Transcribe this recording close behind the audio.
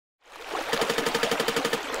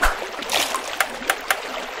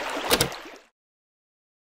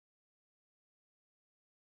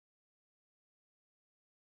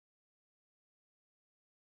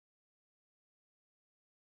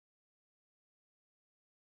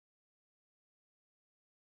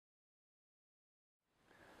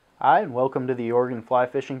Hi, and welcome to the Oregon Fly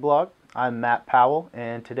Fishing Blog. I'm Matt Powell,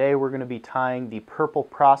 and today we're going to be tying the Purple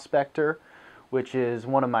Prospector, which is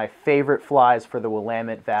one of my favorite flies for the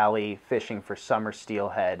Willamette Valley fishing for summer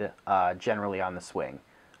steelhead, generally on the swing.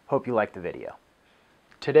 Hope you like the video.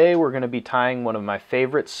 Today we're going to be tying one of my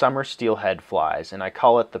favorite summer steelhead flies, and I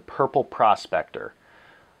call it the Purple Prospector.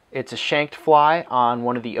 It's a shanked fly on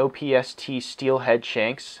one of the OPST steelhead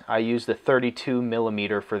shanks. I use the 32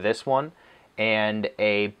 millimeter for this one, and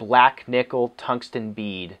a black nickel tungsten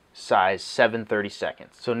bead size 7/32.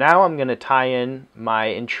 So now I'm going to tie in my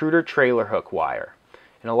intruder trailer hook wire.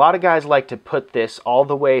 And a lot of guys like to put this all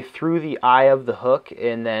the way through the eye of the hook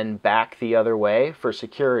and then back the other way for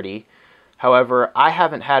security. However, I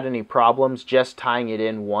haven't had any problems just tying it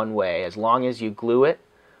in one way as long as you glue it.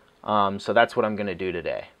 So that's what I'm going to do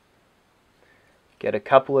today. Get a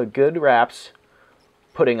couple of good wraps,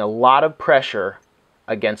 putting a lot of pressure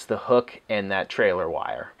against the hook and that trailer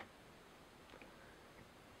wire.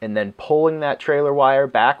 And then pulling that trailer wire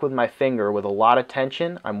back with my finger with a lot of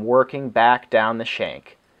tension, I'm working back down the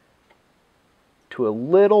shank to a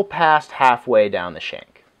little past halfway down the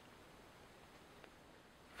shank.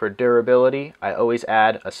 For durability, I always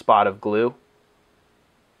add a spot of glue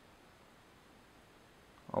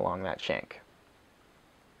along that shank.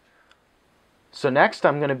 So next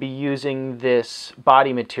I'm going to be using this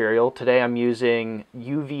body material. Today I'm using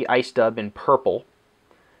UV ice dub in purple,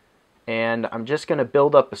 and I'm just going to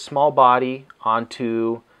build up a small body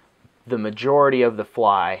onto the majority of the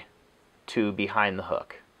fly to behind the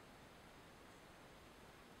hook.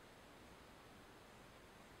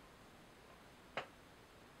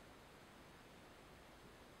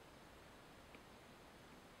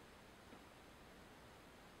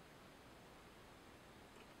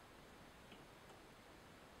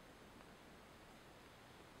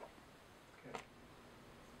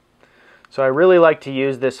 So I really like to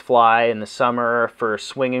use this fly in the summer for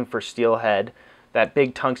swinging for steelhead. That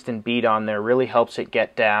big tungsten bead on there really helps it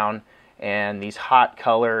get down, and these hot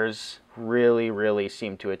colors really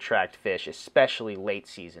seem to attract fish, especially late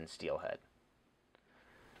season steelhead.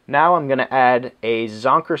 Now I'm going to add a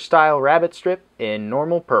zonker style rabbit strip in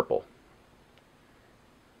normal purple.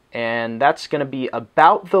 And that's going to be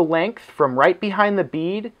about the length from right behind the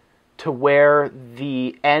bead to where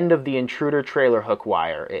the end of the intruder trailer hook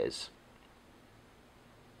wire is.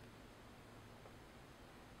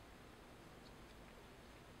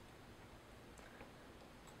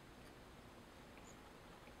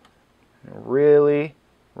 Really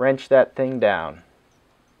wrench that thing down.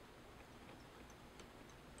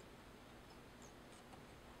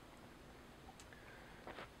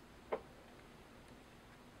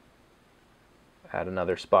 Add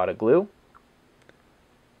another spot of glue.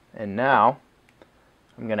 And now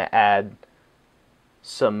I'm going to add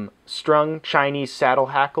some strung Chinese saddle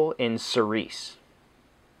hackle in cerise.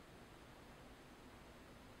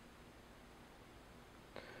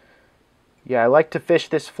 Yeah, I like to fish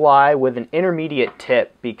this fly with an intermediate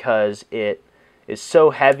tip because it is so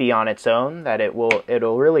heavy on its own that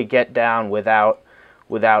it'll really get down without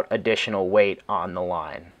additional weight on the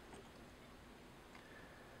line.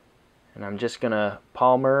 And I'm just going to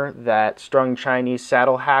palmer that strung Chinese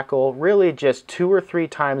saddle hackle really just 2 or 3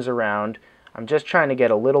 times around. I'm just trying to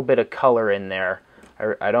get a little bit of color in there.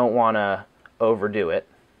 I don't want to overdo it.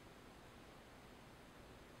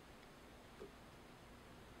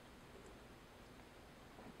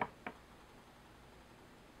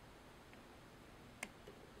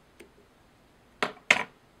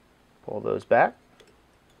 Pull those back.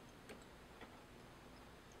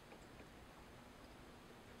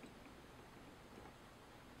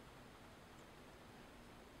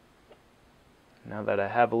 Now that I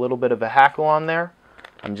have a little bit of a hackle on there,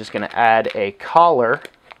 I'm just going to add a collar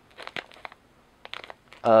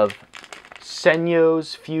of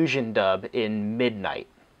Senyo's Fusion Dub in Midnight.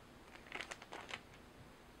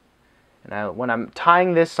 And when I'm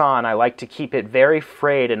tying this on, I like to keep it very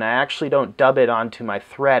frayed, and I actually don't dub it onto my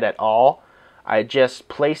thread at all. I just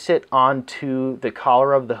place it onto the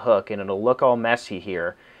collar of the hook, and it'll look all messy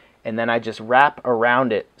here. And then I just wrap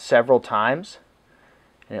around it several times.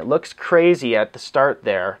 And it looks crazy at the start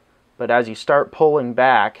there, but as you start pulling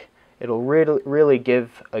back, it'll really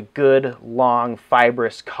give a good, long,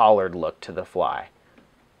 fibrous collared look to the fly.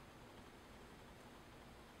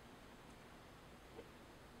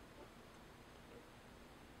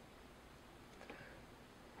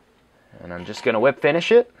 And I'm just going to whip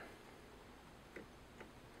finish it.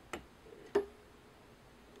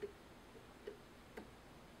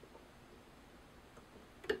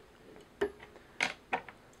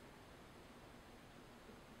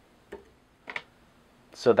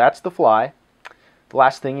 So that's the fly. The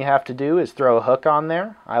last thing you have to do is throw a hook on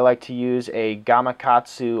there. I like to use a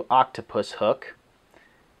Gamakatsu octopus hook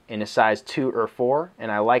in a size 2 or 4, and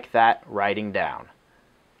I like that riding down.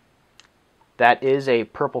 That is a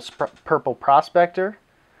Purple Prospector.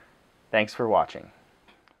 Thanks for watching.